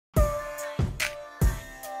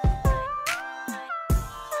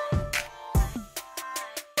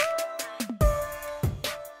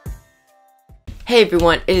Hey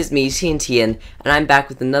everyone, it is me, TNTeon, and I'm back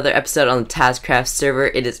with another episode on the Tazzcraft server.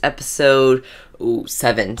 It is episode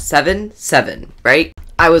 7, right?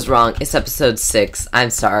 I was wrong, it's episode 6, I'm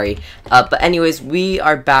sorry. But anyways, we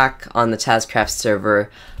are back on the Tazzcraft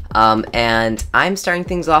server, and I'm starting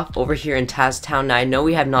things off over here in Tazztown. Now I know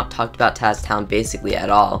we have not talked about Tazztown basically at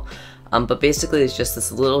all, but basically it's just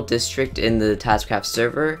this little district in the Tazzcraft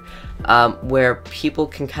server, where people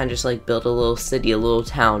can kind of just like build a little city, a little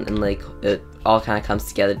town, and like it all kind of comes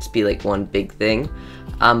together to be like one big thing.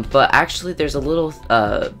 But actually there's a little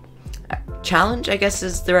challenge, I guess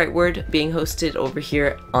is the right word, being hosted over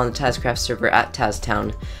here on the Tazzcraft server at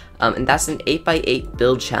Tazztown, and that's an 8x8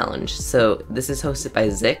 build challenge. So this is hosted by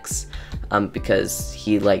Zix, because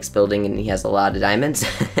he likes building and he has a lot of diamonds.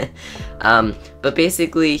 But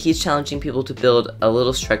basically he's challenging people to build a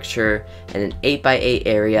little structure in an 8x8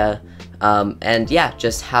 area, and yeah,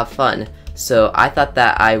 just have fun. So I thought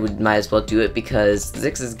that I might as well do it because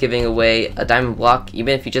Zix is giving away a diamond block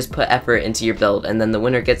even if you just put effort into your build, and then the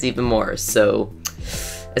winner gets even more, so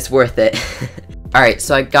it's worth it. Alright,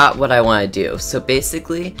 so I got what I want to do. So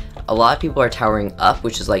basically, a lot of people are towering up,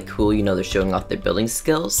 which is like cool, you know, they're showing off their building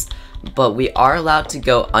skills. But we are allowed to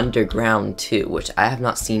go underground too, which I have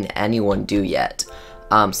not seen anyone do yet.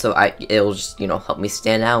 So it'll just, you know, help me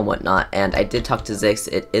stand out and whatnot, and I did talk to Zix,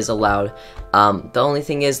 it is allowed. The only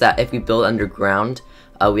thing is that if we build underground,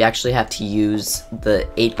 we actually have to use the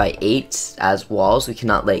 8x8 as walls. We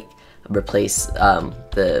cannot like replace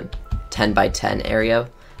the 10x10 area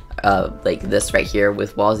like this right here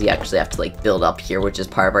with walls. You actually have to like build up here, which is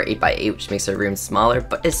part of our 8x8, which makes our room smaller,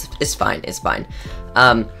 but it's fine,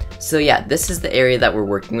 so yeah, this is the area that we're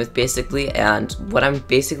working with basically, and what I'm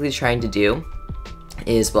basically trying to do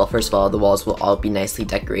is, well, first of all, the walls will all be nicely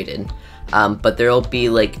decorated, but there will be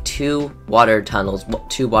like 2 water tunnels,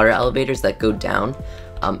 2 water elevators that go down,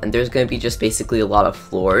 and there's going to be just basically a lot of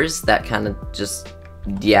floors that kind of just,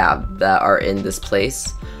 yeah, that are in this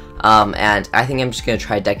place, and I think I'm just going to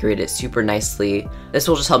try to decorate it super nicely. This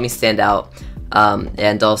will just help me stand out,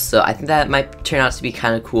 and also I think that might turn out to be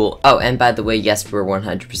kind of cool. Oh, and by the way, yes, we're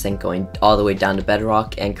 100% going all the way down to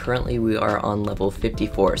bedrock, and currently we are on level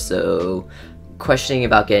 54, so questioning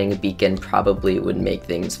about getting a beacon probably would make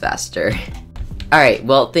things faster. Alright,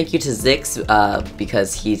 well, thank you to Zix,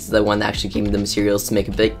 because he's the one that actually gave me the materials to make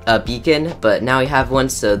a beacon, but now we have one,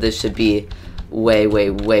 so this should be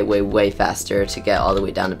way faster to get all the way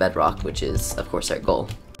down to bedrock, which is, of course, our goal.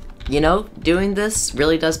 You know, doing this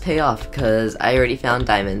really does pay off, because I already found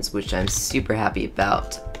diamonds, which I'm super happy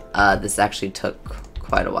about. This actually took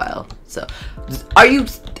quite a while, so... Are you...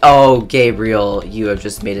 Oh, Gabriel, you have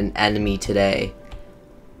just made an enemy today.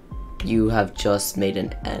 You have just made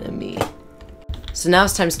an enemy. So now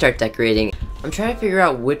it's time to start decorating. I'm trying to figure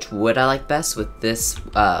out which wood I like best with this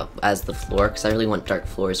as the floor, because I really want dark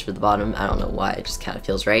floors for the bottom. I don't know why, it just kind of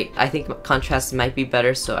feels right. I think contrast might be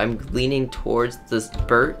better, so I'm leaning towards this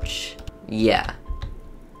birch. Yeah,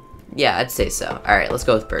 I'd say so. Alright, let's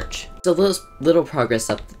go with birch. So little progress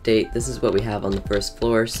update. This is what we have on the first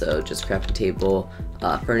floor, so just crafting table,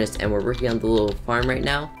 furnace, and we're working on the little farm right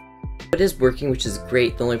now. It is working, which is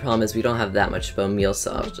great. The only problem is we don't have that much bone meal,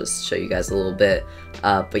 so I'll just show you guys a little bit.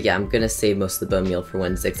 But yeah, I'm gonna save most of the bone meal for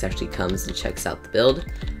when Zix actually comes and checks out the build,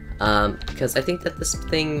 because I think that this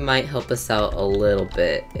thing might help us out a little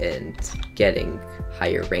bit in getting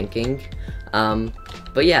higher ranking.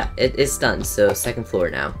 But yeah, it's done, so second floor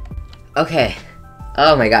now. Okay.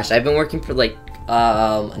 Oh my gosh, I've been working for like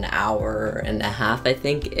an hour and a half, I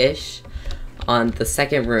think, ish, on the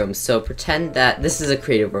second room. So pretend that this is a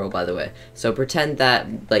creative world, by the way. So pretend that,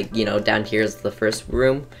 like, you know, down here is the first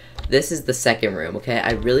room. This is the second room, okay?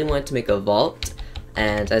 I really wanted to make a vault,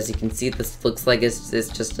 and as you can see, this looks like it's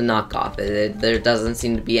just a knockoff. There doesn't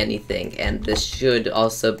seem to be anything, and this should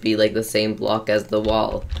also be like the same block as the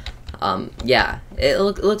wall. Yeah, it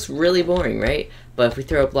looks really boring, right? But if we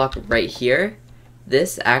throw a block right here,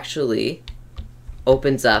 this actually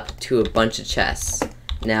opens up to a bunch of chests.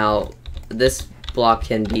 Now, this block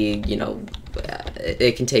can be, you know,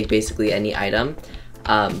 it can take basically any item,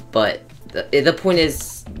 but the point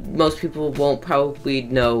is, most people won't probably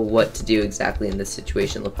know what to do exactly in this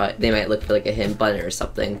situation. They might look for like a hidden button or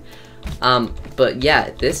something. But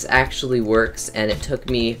yeah, this actually works, and it took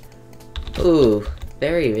me, ooh,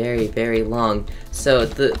 very long. So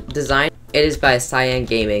the design, it is by Cyan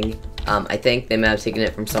Gaming. I think they might have taken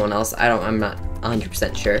it from someone else. I'm not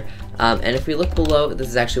 100% sure. And if we look below, this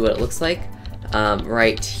is actually what it looks like.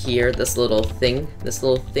 Right here, this little thing, I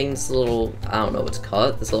don't know what to call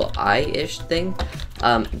it, this little eye-ish thing.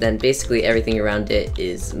 Then basically everything around it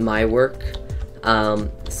is my work.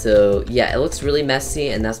 So yeah, it looks really messy,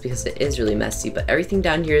 and that's because it is really messy, but everything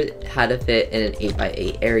down here had to fit in an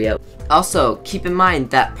 8x8 area. Also, keep in mind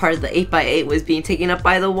that part of the 8x8 was being taken up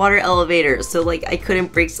by the water elevator, so like I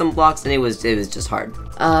couldn't break some blocks, and it was just hard.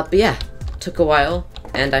 But yeah, took a while,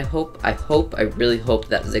 and I really hope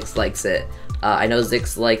that Zix likes it. I know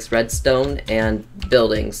Zix likes redstone and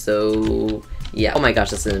building, so yeah. Oh my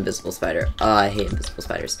gosh, that's an invisible spider. I hate invisible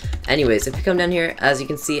spiders. Anyways, if you come down here, as you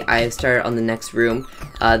can see, I have started on the next room.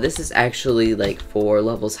 This is actually like 4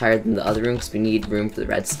 levels higher than the other room because we need room for the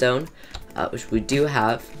redstone, which we do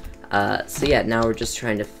have. So yeah, now we're just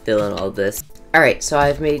trying to fill in all this. Alright, so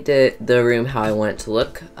I've made the room how I want it to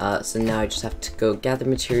look. So now I just have to go gather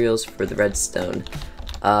materials for the redstone.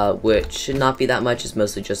 Which should not be that much. It's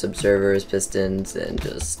mostly just observers, pistons, and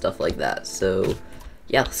just stuff like that. So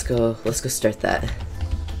yeah, let's go start that.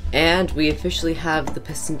 And we officially have the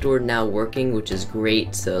piston door now working, which is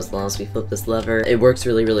great. So as long as we flip this lever, it works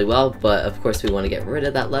really, really well. But of course we want to get rid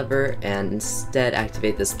of that lever and instead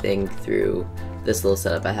activate this thing through this little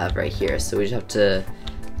setup I have right here. So we just have to,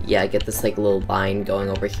 yeah, get this like little line going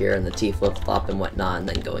over here and the T flip-flop and whatnot, and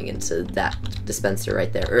then going into that dispenser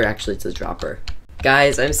right there, or actually to the dropper.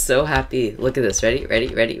 Guys, I'm so happy. Look at this.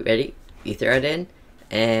 Ready? You throw it in,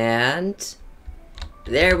 and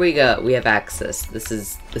there we go. We have access. This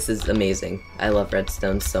is amazing. I love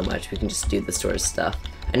redstone so much. We can just do the sort of stuff.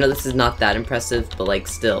 I know this is not that impressive, but like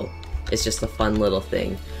still, it's just a fun little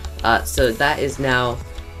thing. So that is now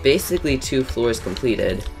basically 2 floors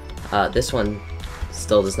completed. This one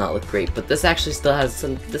still does not look great, but this actually still has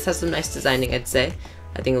some nice designing, I'd say.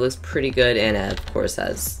 I think it looks pretty good, and of course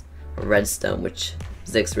has redstone, which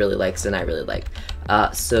Zix really likes and I really like.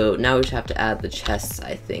 So now we just have to add the chests,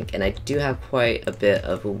 I think, and I do have quite a bit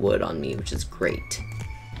of wood on me, which is great.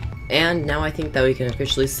 And now I think that we can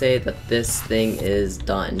officially say that this thing is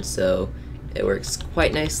done, so it works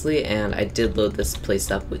quite nicely, and I did load this place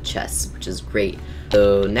up with chests, which is great.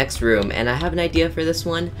 So next room, and I have an idea for this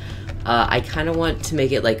one. I kind of want to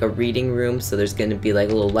make it like a reading room, so there's going to be like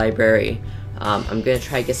a little library. I'm going to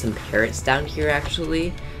try to get some parrots down here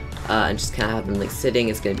actually. And just kind of have them like sitting.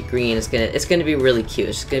 It's gonna be green. It's gonna be really cute.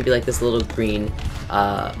 It's just gonna be like this little green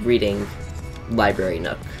reading library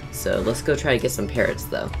nook. So let's go try to get some parrots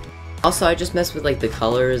though. Also, I just messed with like the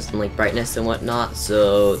colors and like brightness and whatnot.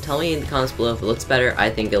 So tell me in the comments below if it looks better. I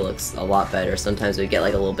think it looks a lot better. Sometimes we get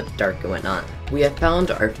like a little bit dark and whatnot. We have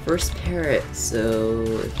found our first parrot. So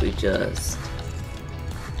if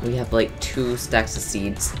we have like 2 stacks of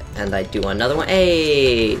seeds, and I do another one.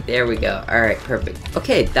 Hey, there we go. Alright, perfect.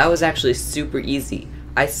 Okay, that was actually super easy.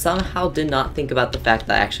 I somehow did not think about the fact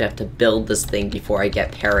that I actually have to build this thing before I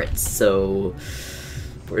get parrots, so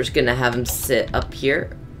we're just gonna have them sit up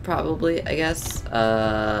here, probably, I guess.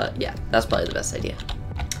 Yeah, that's probably the best idea.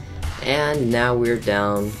 And now we're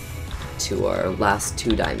down to our last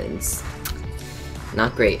 2 diamonds.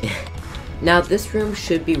 Not great. Now this room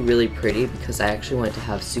should be really pretty because I actually want to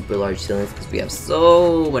have super large ceilings because we have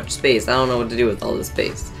so much space. I don't know what to do with all this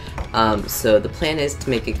space. So the plan is to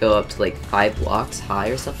make it go up to like 5 blocks high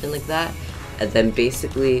or something like that, and then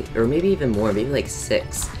basically, or maybe even more, maybe like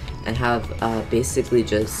 6, and have basically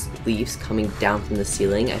just leaves coming down from the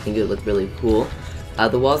ceiling. I think it would look really cool.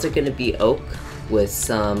 The walls are going to be oak with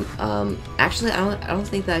some, actually I don't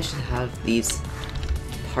think that I should have these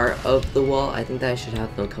part of the wall. I think that I should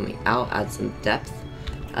have them coming out, add some depth,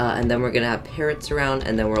 and then we're gonna have parrots around,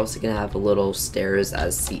 and then we're also gonna have little stairs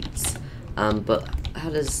as seats. But how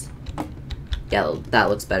does, yeah, that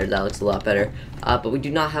looks better. That looks a lot better. But we do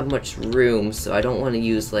not have much room, so I don't want to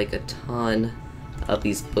use like a ton of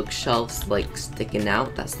these bookshelves like sticking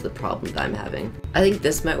out. That's the problem that I'm having. I think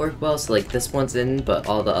this might work well, so like this one's in, but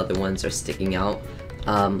all the other ones are sticking out.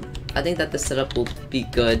 I think that the setup will be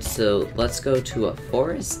good, so let's go to a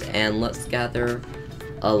forest and let's gather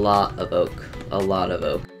a lot of oak.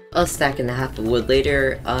 A stack and a half of wood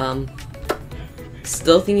later.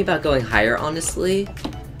 Still thinking about going higher, honestly.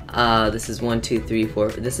 This is 1, 2, 3,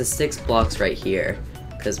 4. This is 6 blocks right here,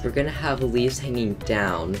 because we're gonna have leaves hanging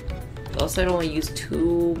down. But also, I don't want to use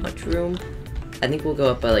too much room. I think we'll go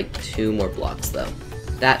up by like 2 more blocks though.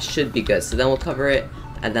 That should be good. So then we'll cover it,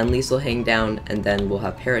 and then leaves will hang down, and then we'll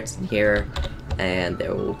have parrots in here, and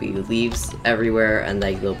there will be leaves everywhere, and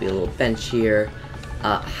like there'll be a little bench here.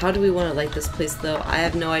 How do we want to light this place though? I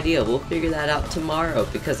have no idea. We'll figure that out tomorrow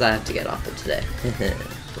because I have to get off of today.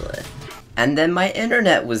 And then my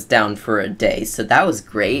internet was down for a day, so that was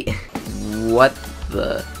great. What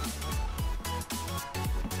the?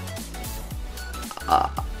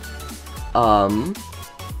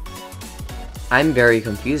 I'm very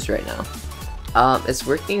confused right now. It's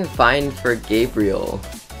working fine for Gabriel.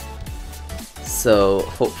 So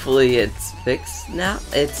hopefully it's fixed now.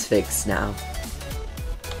 It's fixed now.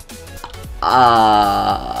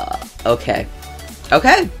 Okay.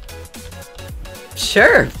 Okay.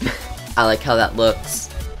 Sure. I like how that looks.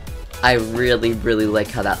 I really like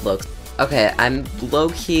how that looks. Okay, I'm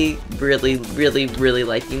low-key really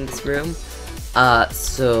liking this room.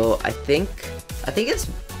 So I think it's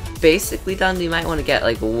basically done. We might want to get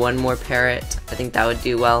like one more parrot. I think that would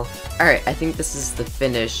do well. Alright, I think this is the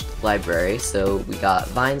finished library. So we got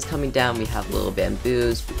vines coming down, we have little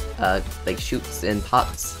bamboos, like shoots and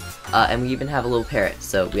pots, and we even have a little parrot,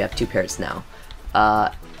 so we have 2 parrots now.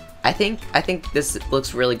 I think this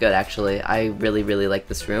looks really good actually. I really like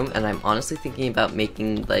this room, and I'm honestly thinking about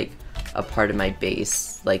making like a part of my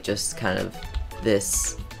base, like just kind of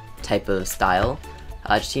this type of style.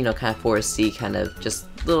 Just, you know, kind of foresty, kind of just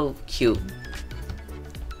little cute.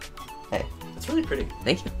 Hey, that's really pretty.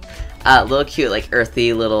 Thank you. Little cute, like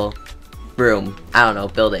earthy little room. I don't know,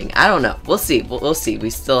 building. I don't know. We'll see. We'll see. We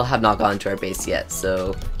still have not gone to our base yet.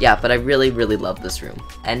 So yeah, but I really love this room.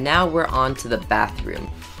 And now we're on to the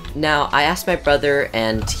bathroom. Now, I asked my brother,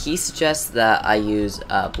 and he suggests that I use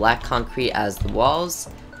black concrete as the walls,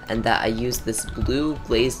 and that I use this blue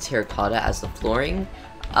glazed terracotta as the flooring.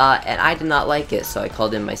 And I did not like it, so I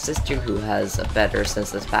called in my sister, who has a better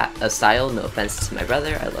sense of style. No offense to my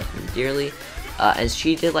brother, I love him dearly. And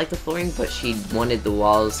she did like the flooring, but she wanted the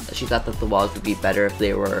walls. She thought that the walls would be better if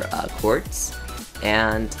they were quartz,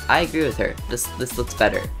 and I agree with her. This looks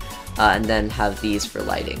better. And then have these for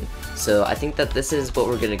lighting. So I think that this is what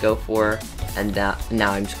we're gonna go for, and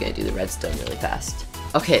now I'm just gonna do the redstone really fast.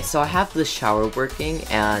 Okay, so I have the shower working,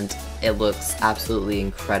 and it looks absolutely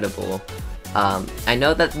incredible. I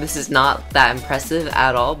know that this is not that impressive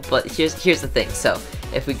at all, but here's the thing. So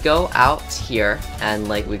if we go out here and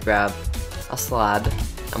like we grab a slab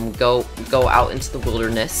and we go out into the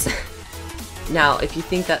wilderness. Now, if you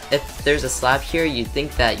think that if there's a slab here, you'd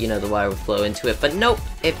think that, you know, the water would flow into it, but nope,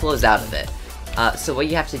 it flows out of it. So what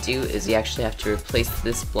you have to do is you actually have to replace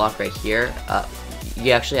this block right here.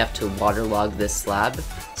 You actually have to waterlog this slab.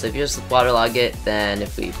 So if you just waterlog it, then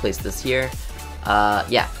if we place this here,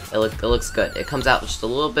 yeah, it looks good. It comes out just a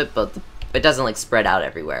little bit, but it doesn't like spread out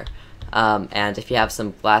everywhere. And if you have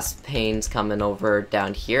some glass panes coming over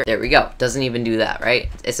down here, there we go. Doesn't even do that, right?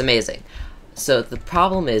 It's amazing. So the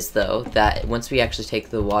problem is though that once we actually take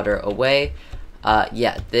the water away,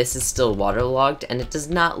 yeah, this is still waterlogged, and it does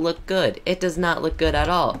not look good. It does not look good at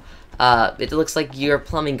all. It looks like your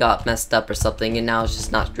plumbing got messed up or something, and now it's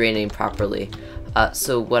just not draining properly.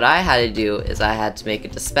 So what I had to do is I had to make a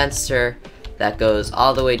dispenser that goes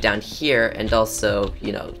all the way down here and also,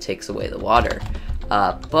 you know, takes away the water.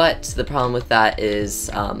 But the problem with that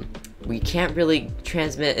is we can't really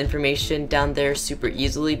transmit information down there super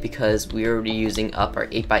easily because we're already using up our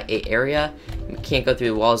 8x8 area. We can't go through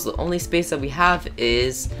the walls. The only space that we have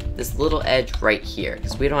is this little edge right here,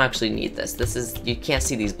 because we don't actually need this. You can't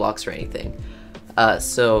see these blocks or anything.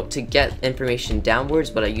 So to get information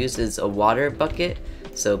downwards, what I use is a water bucket.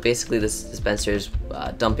 So basically this dispenser is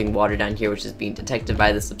dumping water down here, which is being detected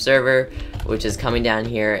by this observer, which is coming down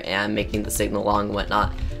here and making the signal long and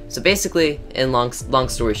whatnot. So basically, in long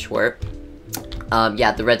story short,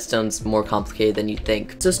 yeah, the redstone's more complicated than you'd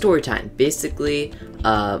think. So story time. Basically,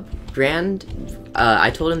 I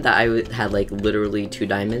told him that I had like literally 2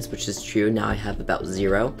 diamonds, which is true. Now I have about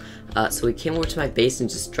 0. So he came over to my base and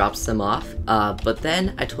just drops them off. But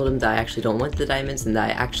then I told him that I actually don't want the diamonds and that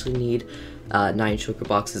I actually need 9 sugar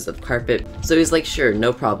boxes of carpet. So he's like, sure,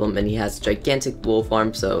 no problem, and he has a gigantic wool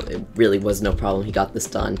farm, so it really was no problem. He got this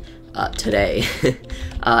done today.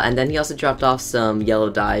 And then he also dropped off some yellow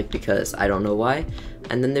dye because I don't know why.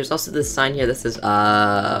 And then there's also this sign here that says,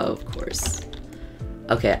 of course.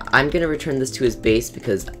 Okay, I'm gonna return this to his base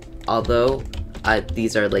because although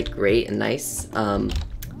these are like great and nice,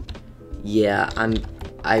 yeah,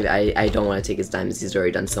 I don't want to take his diamonds. He's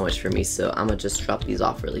already done so much for me, so I'm gonna just drop these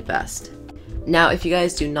off really fast. Now, if you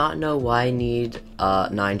guys do not know why I need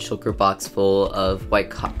 9 shulker box full of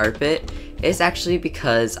white carpet, it's actually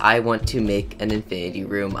because I want to make an infinity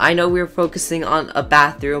room. I know we're focusing on a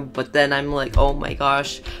bathroom, but then I'm like, oh my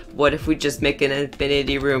gosh, what if we just make an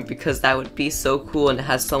infinity room, because that would be so cool and it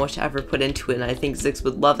has so much effort put into it, and I think Zix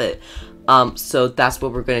would love it. So that's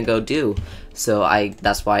what we're gonna go do. So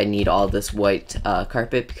that's why I need all this white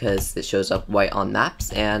carpet, because it shows up white on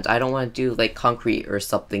maps, and I don't want to do like concrete or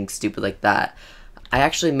something stupid like that. I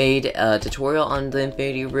actually made a tutorial on the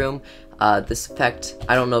infinity room. This effect,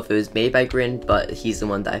 I don't know if it was made by Grin, but he's the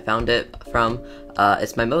one that I found it from.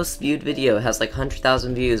 It's my most viewed video. It has like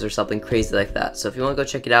 100,000 views or something crazy like that. So if you want to go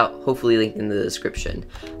check it out, hopefully link in the description.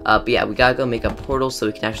 But yeah, we gotta go make a portal so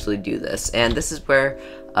we can actually do this. And this is where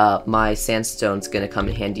my sandstone's gonna come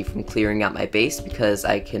in handy from clearing out my base, because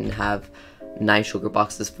I can have 9 sugar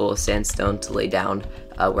boxes full of sandstone to lay down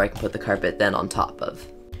where I can put the carpet then on top of.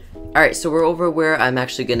 Alright, so we're over where I'm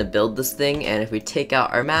actually gonna build this thing, and if we take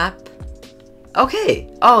out our map, okay!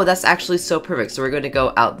 Oh, that's actually so perfect. So we're gonna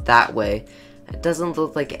go out that way. It doesn't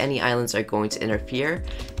look like any islands are going to interfere.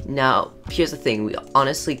 Now, here's the thing, we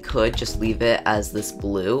honestly could just leave it as this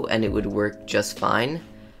blue and it would work just fine.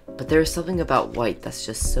 But there's something about white that's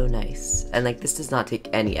just so nice. And like, this does not take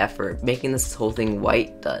any effort. Making this whole thing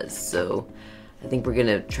white does, so I think we're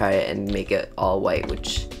gonna try it and make it all white,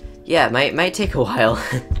 which, yeah, might take a while.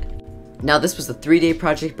 Now, this was a 3-day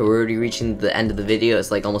project, but we're already reaching the end of the video.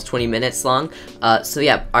 It's like almost 20 minutes long. So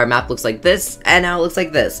yeah, our map looks like this, and now it looks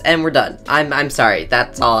like this, and we're done. I'm sorry,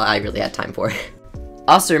 that's all I really had time for.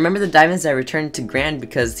 Also, remember the diamonds I returned to Grand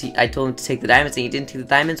because I told him to take the diamonds and he didn't take the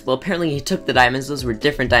diamonds? Well, apparently he took the diamonds. Those were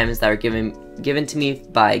different diamonds that were given to me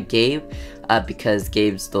by Gabe, because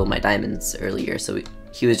Gabe stole my diamonds earlier, so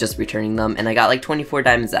he was just returning them, and I got like 24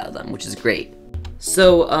 diamonds out of them, which is great.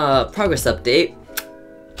 So, progress update.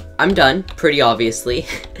 I'm done, pretty obviously.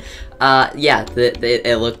 Yeah,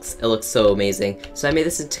 it looks so amazing. So I made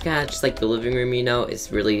this into kind of just like the living room, you know.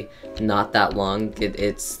 It's really not that long.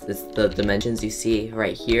 It's the dimensions you see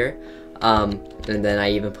right here. And then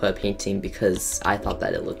I even put a painting because I thought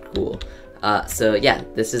that it looked cool. So yeah,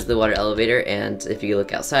 this is the water elevator, and if you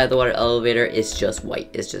look outside of the water elevator, it's just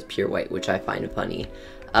white. It's just pure white, which I find funny.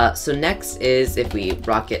 So next is, if we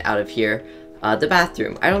rocket out of here, the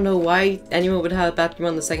bathroom. I don't know why anyone would have a bathroom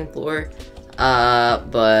on the 2nd floor,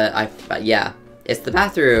 but yeah, it's the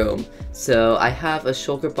bathroom. So I have a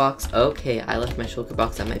shulker box. Okay, I left my shulker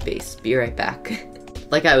box at my base. Be right back.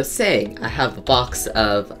 Like I was saying, I have a box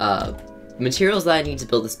of materials that I need to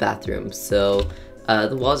build this bathroom. So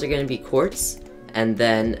the walls are going to be quartz, and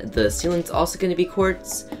then the ceiling's also going to be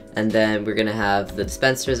quartz, and then we're going to have the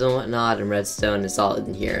dispensers and whatnot, and redstone. It's all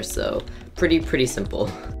in here, so pretty simple.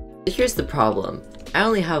 Here's the problem. I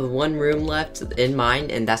only have one room left in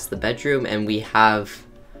mind, and that's the bedroom, and we have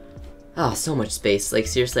so much space. Like,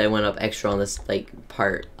 seriously, I went up extra on this like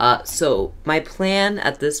part. So my plan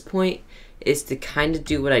at this point is to kind of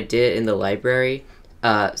do what I did in the library.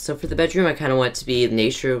 So for the bedroom, I kind of want it to be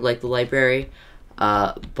nature like the library,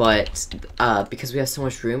 but because we have so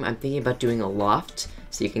much room, I'm thinking about doing a loft,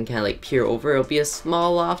 so you can kind of like peer over. It'll be a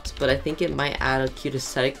small loft, but I think it might add a cute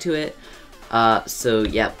aesthetic to it. So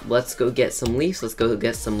yeah, let's go get some leaves, let's go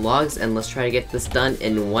get some logs, and let's try to get this done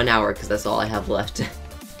in 1 hour, because that's all I have left.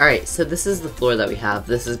 Alright, so this is the floor that we have.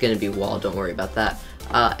 This is going to be wall, don't worry about that.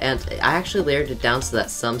 And I actually layered it down so that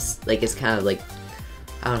some, like, it's kind of like,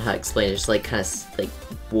 I don't know how to explain it, just like kind of like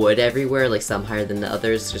wood everywhere, like some higher than the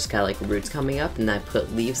others, just kind of like roots coming up, and I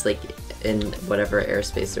put leaves like in whatever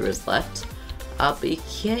airspace there was left. But you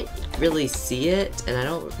can't really see it, and I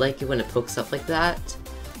don't like it when it pokes up like that.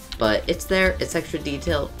 But it's there, it's extra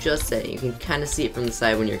detail, just saying. You can kind of see it from the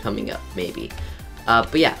side when you're coming up, maybe.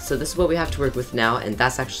 But yeah, so this is what we have to work with now, and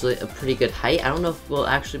that's actually a pretty good height. I don't know if we'll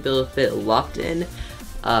actually be able to fit a loft in.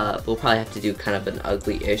 We'll probably have to do kind of an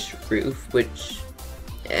ugly-ish roof, which,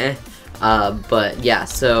 but yeah,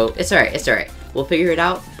 so it's alright. We'll figure it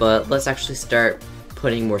out, but let's actually start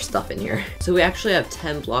putting more stuff in here. So we actually have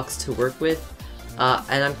 10 blocks to work with,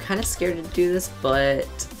 and I'm kind of scared to do this,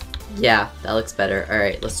 but yeah, that looks better.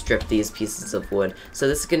 Alright, let's strip these pieces of wood. So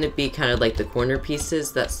this is going to be kind of like the corner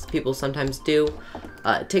pieces that people sometimes do.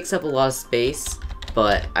 It takes up a lot of space,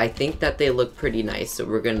 but I think that they look pretty nice, so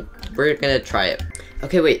we're gonna try it.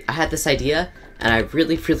 Okay, wait, I had this idea, and I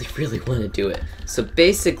really want to do it. So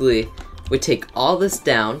basically, we take all this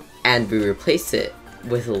down, and we replace it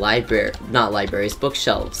with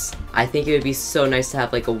bookshelves. I think it would be so nice to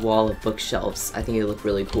have like a wall of bookshelves. I think it would look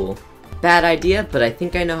really cool. Bad idea, but I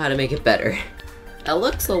think I know how to make it better. It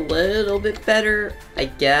looks a little bit better, I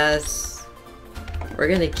guess. We're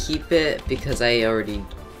gonna keep it because I already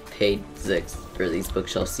paid Zix for these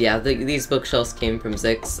bookshelves. Yeah, these bookshelves came from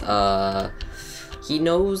Zix. He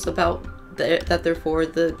knows about that they're for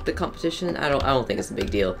the competition. I don't think it's a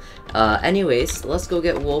big deal. Anyways, let's go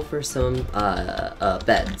get wool for some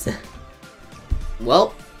beds.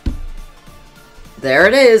 Well, there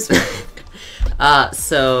it is.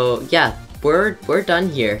 So yeah, we're done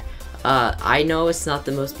here. I know it's not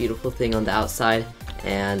the most beautiful thing on the outside,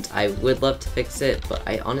 and I would love to fix it, but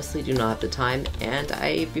I honestly do not have the time, and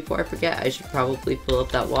before I forget, I should probably fill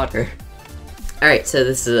up that water. Alright, so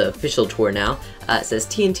this is an official tour now. It says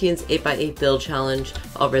TNTeon's 8x8 build challenge.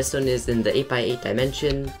 All redstone is in the 8x8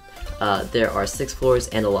 dimension. There are 6 floors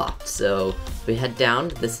and a loft. So we head down.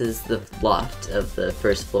 This is the loft of the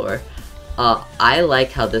first floor. I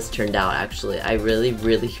like how this turned out, actually. I really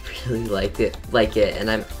like it, and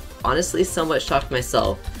I'm honestly somewhat shocked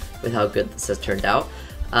myself with how good this has turned out.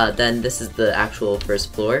 Then this is the actual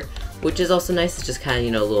first floor, which is also nice. It's just kind of, you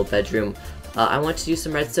know, a little bedroom. I want to do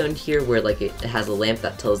some redstone here where like it has a lamp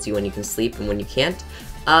that tells you when you can sleep and when you can't,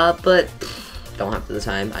 but don't have the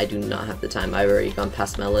time. I do not have the time. I've already gone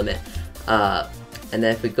past my limit. And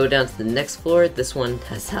then if we go down to the next floor, this one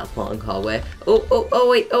has that long hallway. Oh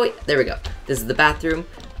wait, there we go. This is the bathroom,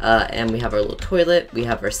 and we have our little toilet, we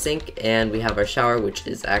have our sink, and we have our shower, which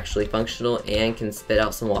is actually functional and can spit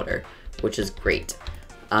out some water, which is great.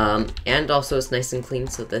 And also it's nice and clean,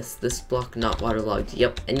 so this block not waterlogged.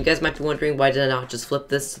 Yep. And you guys might be wondering, why did I not just flip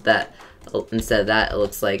this so that instead of that it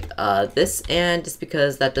looks like this, and it's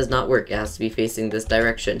because that does not work. It has to be facing this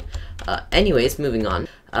direction. Anyways, moving on.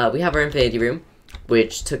 We have our infinity room,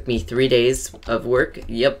 which took me 3 days of work.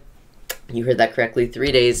 Yep, you heard that correctly.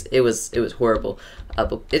 3 days. It was horrible,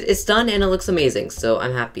 but it's done and it looks amazing, so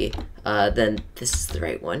I'm happy. Then this is the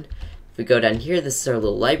right one. If we go down here, this is our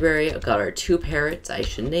little library. I've got our 2 parrots. I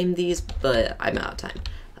should name these, but I'm out of time.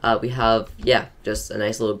 We have, yeah, just a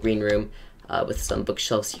nice little green room with some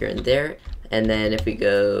bookshelves here and there. And then if we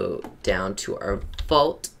go down to our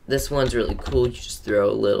vault, this one's really cool. You just throw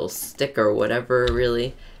a little stick or whatever,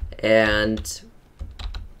 really, and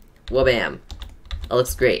wha-bam. It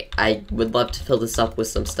looks great. I would love to fill this up with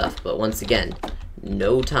some stuff, but once again,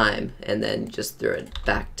 no time. And then just throw it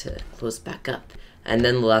back to close back up. And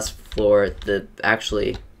then the last floor, the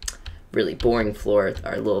actually really boring floor,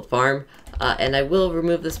 our little farm. And I will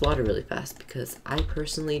remove this water really fast because I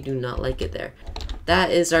personally do not like it there.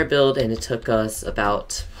 That is our build, and it took us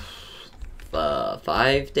about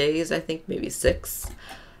 5 days, I think, maybe 6.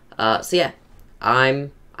 So yeah,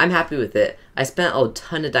 I'm happy with it. I spent a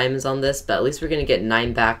ton of diamonds on this, but at least we're gonna get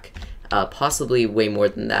 9 back, possibly way more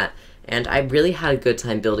than that. And I really had a good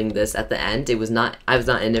time building this at the end. I was not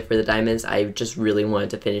in it for the diamonds. I just really wanted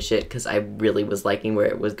to finish it because I really was liking where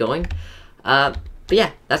it was going. But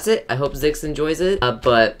yeah, that's it. I hope Zix enjoys it.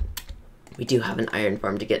 But we do have an iron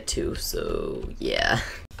farm to get to, so yeah.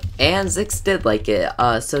 And Zix did like it.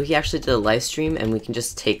 So he actually did a live stream, and we can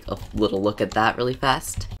just take a little look at that really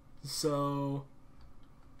fast. So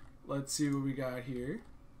let's see what we got here.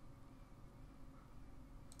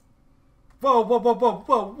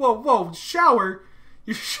 Whoa, shower?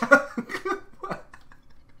 You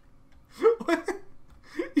what?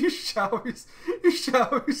 Your shower's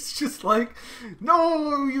just like,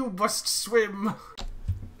 no, you must swim.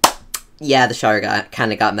 Yeah, the shower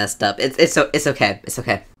kind of got messed up. It's okay. It's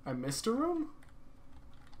okay. I missed a room?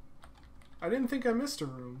 I didn't think I missed a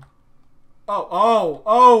room.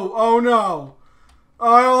 Oh no.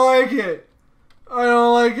 I don't like it. I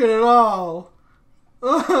don't like it at all.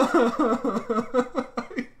 I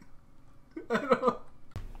don't.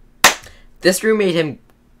 This room made him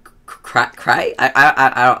cry?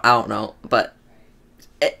 I don't know, but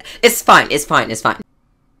it's fine. It's fine.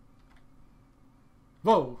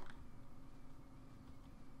 Whoa.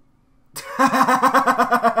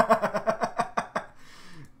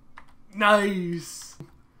 Nice.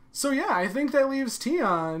 So yeah, I think that leaves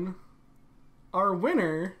Teon, our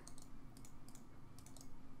winner.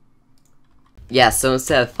 Yeah, so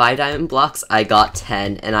instead of 5 diamond blocks, I got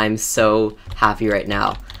 10, and I'm so happy right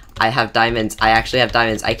now. I have diamonds. I actually have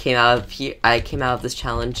diamonds. I came out of this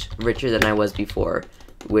challenge richer than I was before,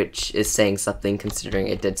 which is saying something considering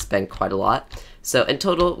it did spend quite a lot. So in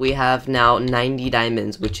total, we have now 90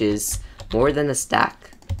 diamonds, which is more than a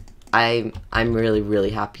stack. I'm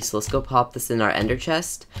really happy. So let's go pop this in our ender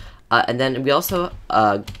chest. And then we also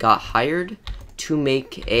got hired to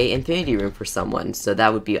make a infinity room for someone, so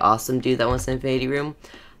that would be awesome, dude that wants an infinity room.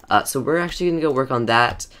 So we're actually gonna go work on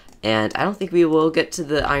that, and I don't think we will get to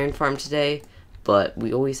the iron farm today, but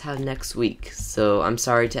we always have next week. So I'm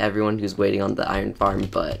sorry to everyone who's waiting on the iron farm,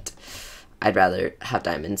 but I'd rather have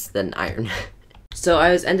diamonds than iron. So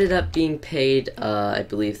I ended up being paid, I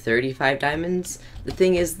believe 35 diamonds. The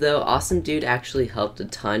thing is though, Awesome Dude actually helped a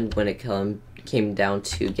ton when it came down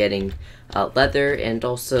to getting leather and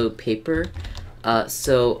also paper.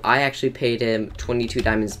 So I actually paid him 22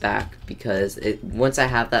 diamonds back because once I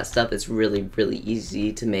have that stuff, it's really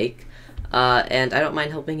easy to make, and I don't mind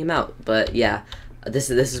helping him out. But yeah, this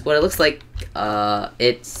is what it looks like.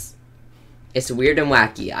 It's weird and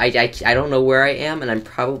wacky. I don't know where I am, and I'm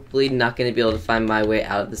probably not going to be able to find my way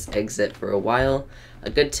out of this exit for a while. A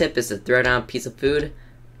good tip is to throw down a piece of food,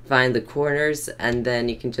 find the corners, and then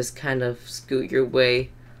you can just kind of scoot your way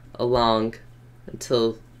along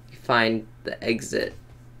until you find the exit.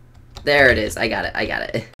 There it is. I got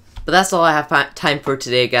it. But that's all I have time for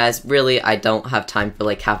today, guys. Really, I don't have time for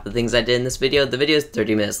like half the things I did in this video. The video is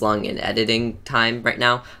 30 minutes long in editing time right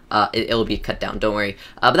now. It'll be cut down, don't worry.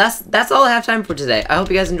 But that's all I have time for today. I hope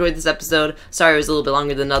you guys enjoyed this episode. Sorry it was a little bit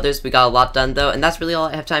longer than others. We got a lot done though, and that's really all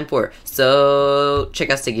I have time for. So check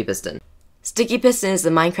out Stickypiston. Stickypiston is a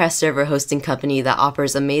Minecraft server hosting company that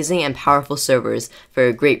offers amazing and powerful servers for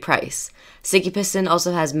a great price. Stickypiston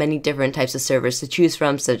also has many different types of servers to choose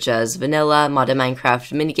from, such as vanilla, modded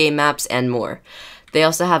Minecraft, minigame maps, and more. They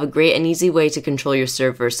also have a great and easy way to control your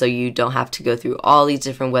server so you don't have to go through all these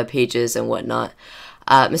different web pages and whatnot.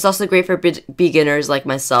 It's also great for beginners like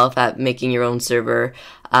myself at making your own server.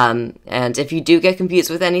 And if you do get confused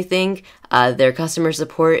with anything, their customer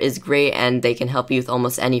support is great and they can help you with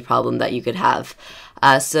almost any problem that you could have.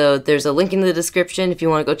 So there's a link in the description if you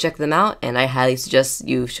want to go check them out, and I highly suggest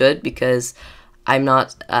you should, because they're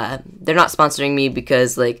not sponsoring me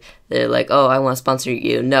because like they're like, oh, I want to sponsor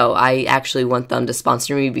you. No, I actually want them to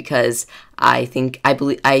sponsor me because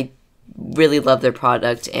I really love their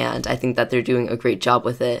product and I think that they're doing a great job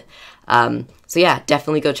with it. So yeah,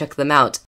 definitely go check them out.